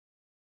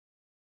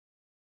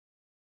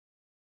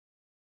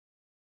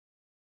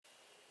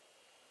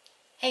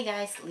Hey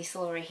guys,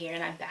 Lisa Laura here,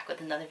 and I'm back with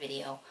another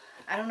video.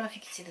 I don't know if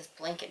you can see this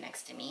blanket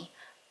next to me,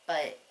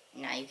 but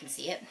now you can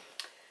see it.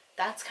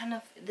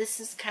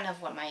 This is kind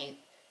of what my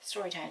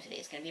story time today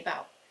is going to be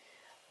about.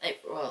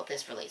 Well,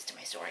 this relates to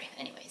my story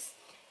anyways.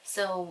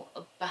 So,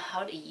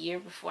 about a year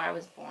before I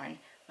was born,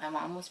 my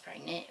mom was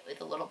pregnant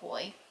with a little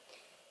boy,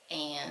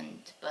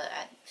 but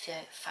at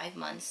 5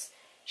 months,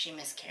 she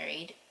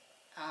miscarried.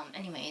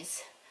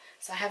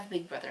 So I have a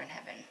big brother in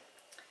heaven.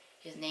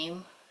 His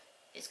name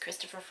is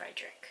Christopher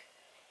Frederick.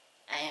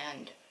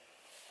 And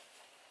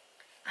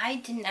I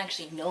didn't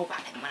actually know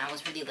about him when I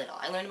was really little.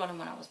 I learned about him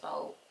when I was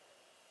about,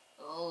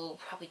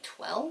 probably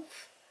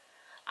 12.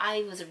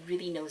 I was a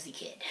really nosy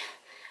kid.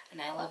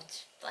 And I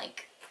loved, I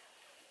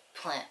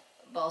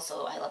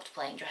loved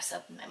playing dress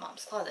up in my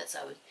mom's closet.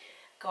 So I would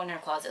go in her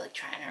closet,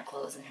 try on her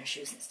clothes and her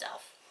shoes and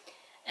stuff.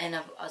 And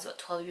I was about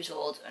 12 years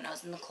old, and I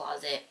was in the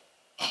closet.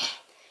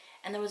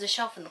 And there was a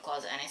shelf in the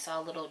closet, and I saw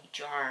a little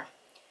jar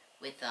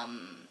with,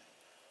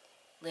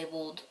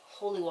 labeled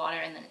holy water,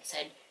 and then it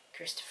said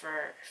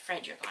Christopher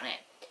Frederick on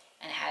it,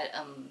 and it had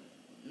a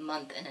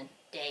month and a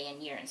day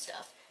and year and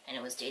stuff, and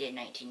it was dated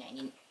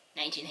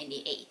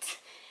 1998.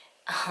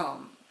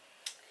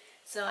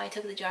 So I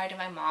took the jar to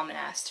my mom and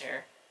asked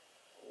her,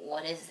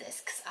 what is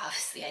this? Because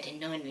obviously I didn't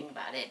know anything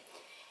about it.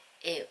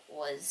 It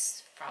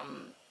was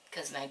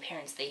because my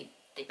parents, they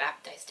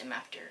baptized him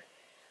after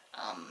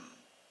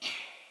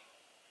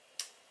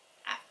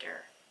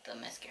the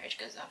miscarriage,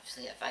 because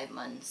obviously at 5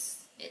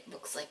 months it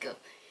looks like a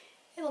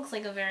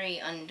very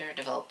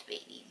underdeveloped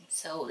baby.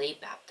 So they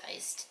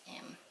baptized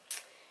him,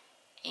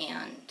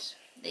 and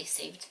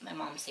my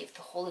mom saved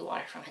the holy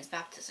water from his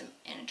baptism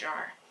in a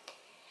jar.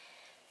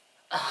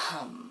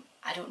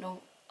 I don't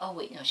know. Oh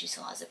wait, no, she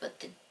still has it, but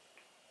the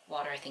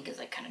water I think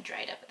is kind of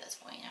dried up at this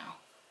point now.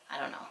 I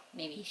don't know.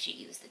 Maybe she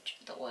used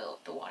the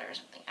water or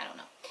something. I don't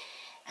know.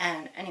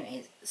 And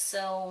anyways,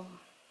 so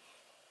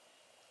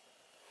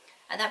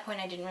at that point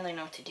I didn't really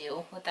know what to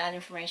do with that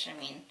information. I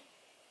mean,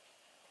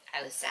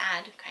 I was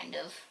sad, kind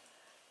of.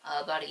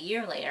 About a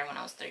year later, when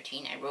I was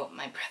 13, I wrote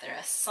my brother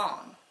a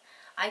song.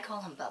 I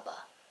call him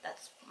Bubba.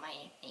 That's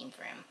my name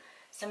for him.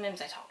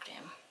 Sometimes I talk to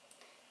him.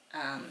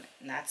 And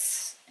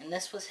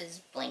this was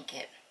his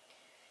blanket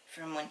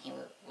from when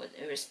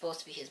it was supposed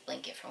to be his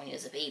blanket from when he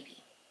was a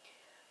baby.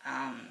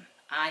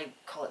 I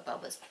call it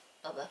Bubba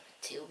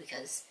too,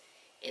 because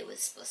it was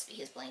supposed to be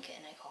his blanket,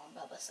 and I call him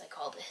Bubba, so I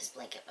called it his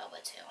blanket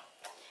Bubba too.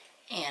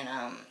 And,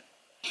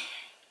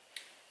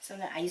 so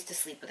I used to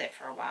sleep with it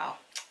for a while.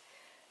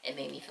 It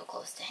made me feel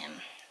close to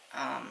him.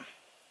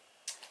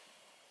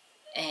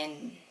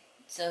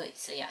 So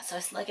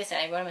like I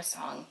said, I wrote him a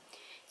song.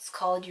 It's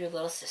called Your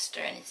Little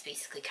Sister, and it's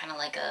basically kind of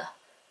like a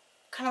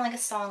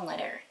song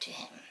letter to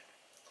him.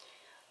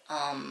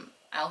 I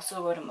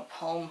also wrote him a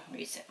poem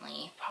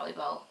recently, probably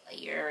about a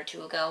year or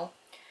two ago.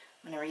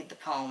 I'm going to read the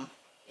poem.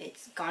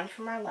 It's gone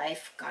from our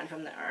life, gone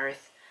from the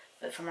earth,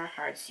 but from our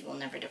hearts you will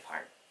never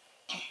depart.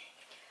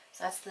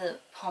 So that's the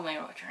poem I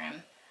wrote to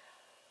him.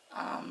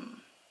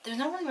 There's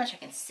not really much I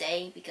can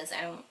say, because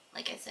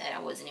like I said, I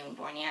wasn't even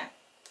born yet.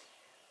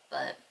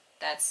 But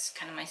that's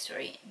kind of my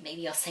story.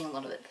 Maybe I'll sing a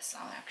little bit of the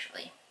song,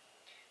 actually.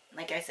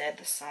 Like I said,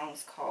 the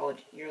song's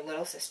called Your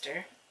Little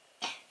Sister.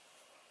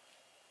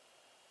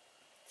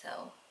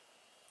 So,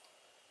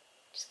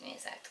 just give me a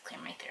sec to clear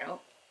my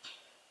throat.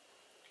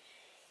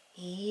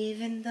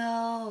 Even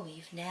though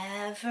we've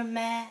never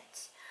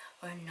met,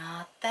 we're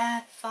not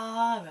that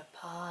far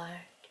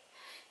apart.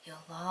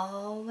 You'll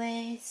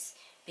always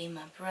be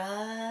my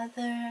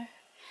brother,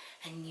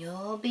 and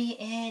you'll be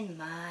in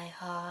my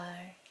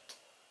heart.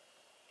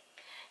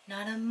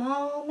 Not a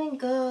moment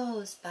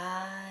goes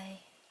by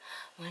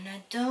when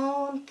I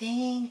don't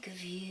think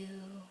of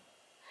you.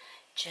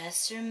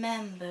 Just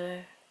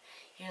remember,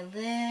 your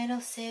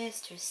little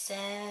sister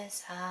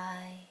says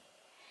hi,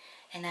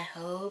 and I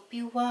hope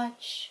you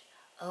watch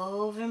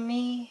over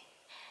me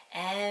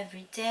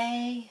every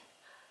day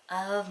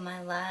of my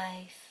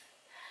life.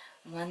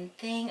 One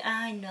thing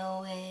I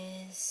know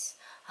is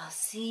I'll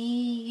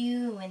see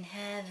you in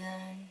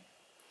heaven,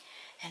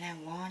 and I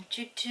want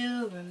you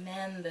to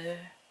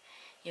remember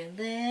your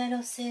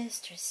little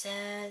sister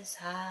says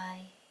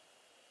hi.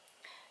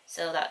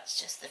 So that's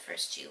just the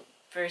first 2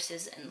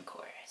 verses and the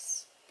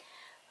chorus.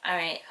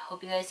 Alright,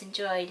 hope you guys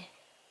enjoyed.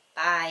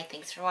 Bye,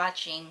 thanks for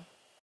watching.